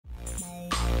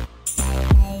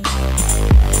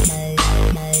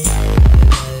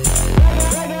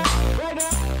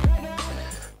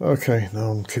Okay,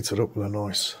 now I'm kitted up with a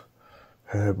nice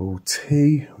herbal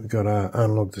tea. We've got our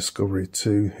Analog Discovery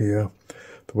 2 here.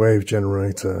 The wave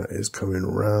generator is coming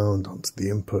around onto the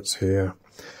inputs here,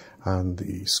 and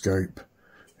the scope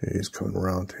is coming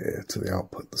around here to the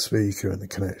output, the speaker, and the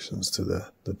connections to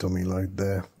the dummy load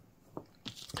there.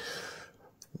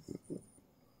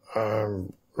 Right,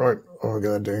 what we're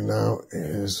going to do now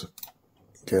is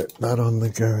get that on the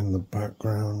go in the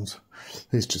background.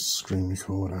 It's just a screen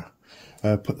recorder.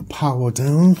 Put the power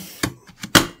down.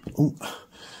 Oh,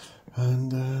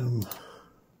 and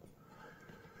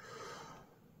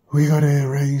we got a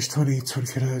range 20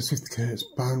 kHz, 50 kHz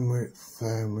bandwidth.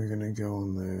 We're going to go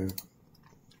on the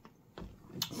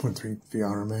 0.3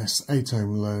 VRMS, 8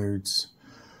 ohm loads,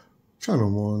 channel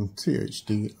 1,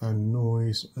 THD and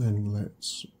noise, and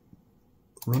let's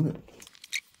run it.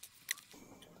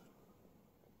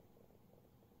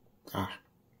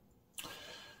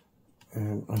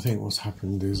 I think what's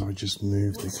happened is I just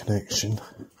moved the connection.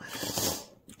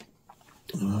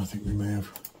 I think we may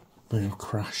have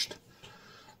crashed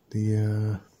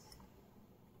the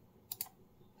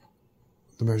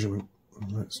measurement.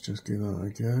 Let's just give that a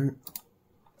go.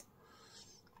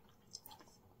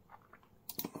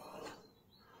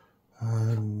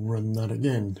 And run that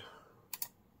again.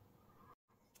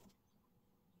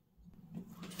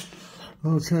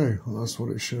 Okay, well that's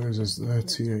what it shows as there,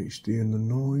 THD and the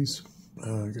noise.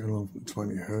 Going on from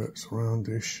 20 Hz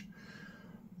aroundish.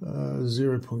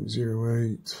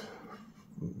 0.08.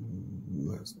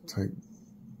 Let's take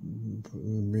the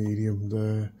medium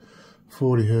there.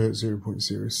 40 Hz,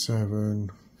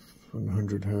 0.07.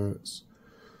 100 Hz.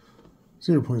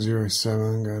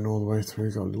 0.07 going all the way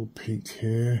through. Got a little peak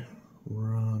here.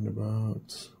 Around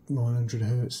about 900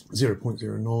 Hz.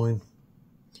 0.09.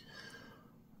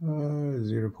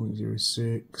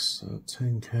 0.06 at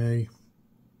 10k,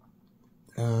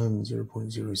 and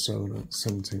 0.07 at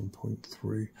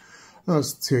 17.3.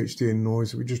 That's THD and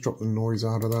noise. We just drop the noise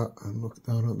out of that and look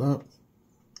down at that.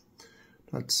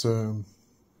 That's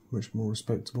much more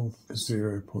respectable.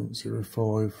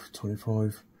 0.05,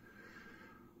 25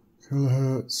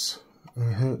 kilohertz,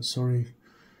 hertz, sorry.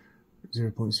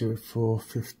 0.04,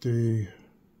 50,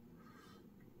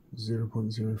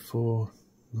 0.04,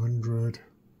 100.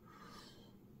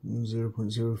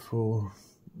 0.04,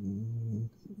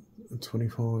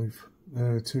 25,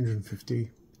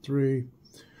 253,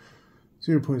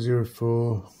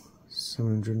 0.04,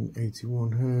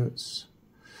 781 Hertz,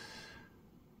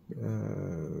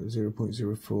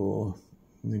 0.04,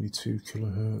 nearly 2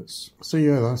 kilohertz. So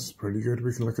yeah, that's pretty good.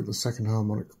 We can look at the second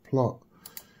harmonic plot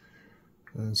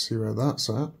and see where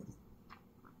that's at.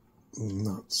 And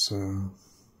that's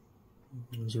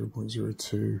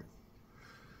 0.02.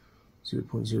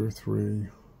 0.03,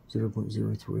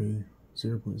 0.03,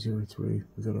 0.03,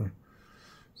 we've got a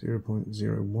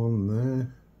 0.01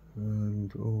 there,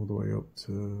 and all the way up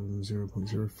to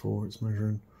 0.04 it's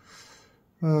measuring.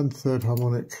 And third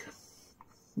harmonic,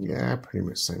 yeah, pretty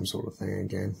much same sort of thing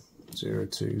again,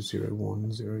 02,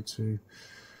 01, 02.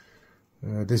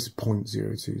 This is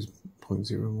 0.02, is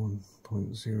 0.01,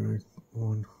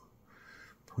 0.01,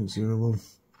 0.01.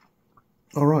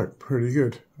 Alright, pretty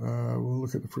good. We'll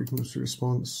look at the frequency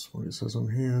response, what it says on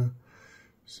here.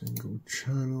 Single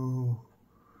channel,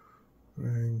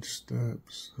 range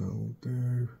steps, that'll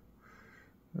do.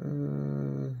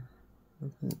 I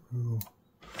think we'll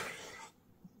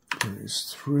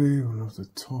raise 3, we'll have the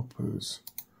top as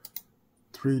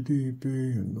 3 dB,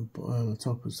 and the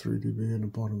top is 3 dB, and the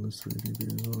bottom is 3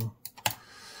 dB as well.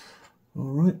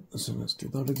 Alright, so let's do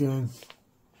that again.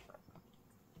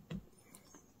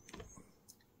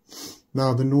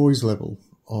 Now the noise level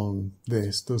on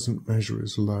this doesn't measure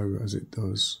as low as it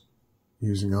does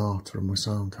using ARTA on my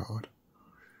sound card.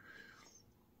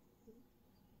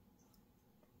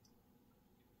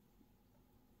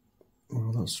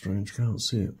 Well, that's strange, can't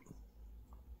see it.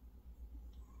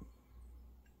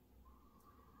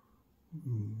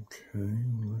 Okay,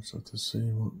 let's have to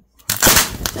see what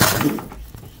happens.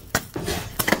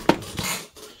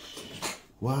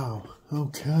 Wow,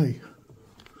 okay.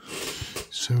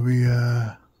 So we,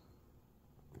 yeah,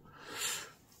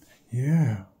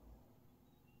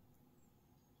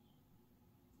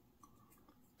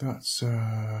 that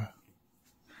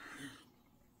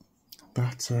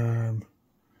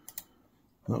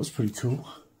was pretty cool.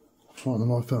 Frightened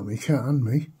the life out of me cat and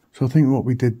me. So I think what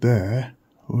we did there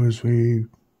was we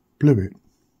blew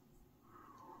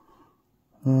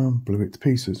it to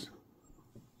pieces.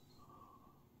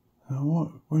 Now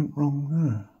what went wrong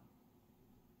there?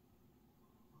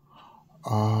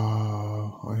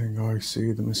 I think I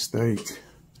see the mistake.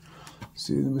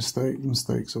 See the mistake? The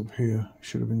mistake's up here. It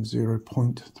should have been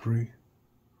 0.3.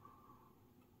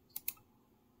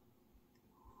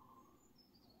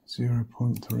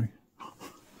 0.3.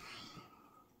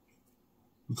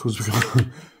 Because we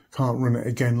can't run it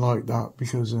again like that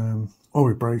because, oh,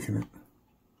 we're breaking it.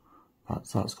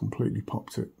 That's completely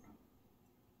popped it.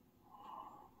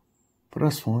 But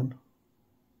that's fine.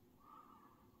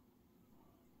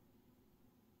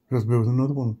 Let's build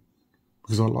another one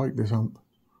because I like this amp.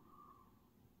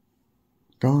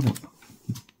 Darn it.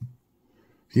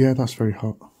 Yeah, that's very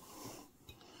hot.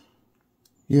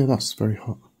 Yeah, that's very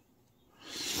hot.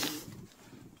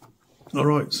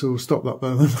 Alright, so we'll stop that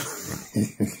there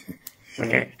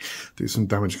then. Do some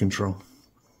damage control.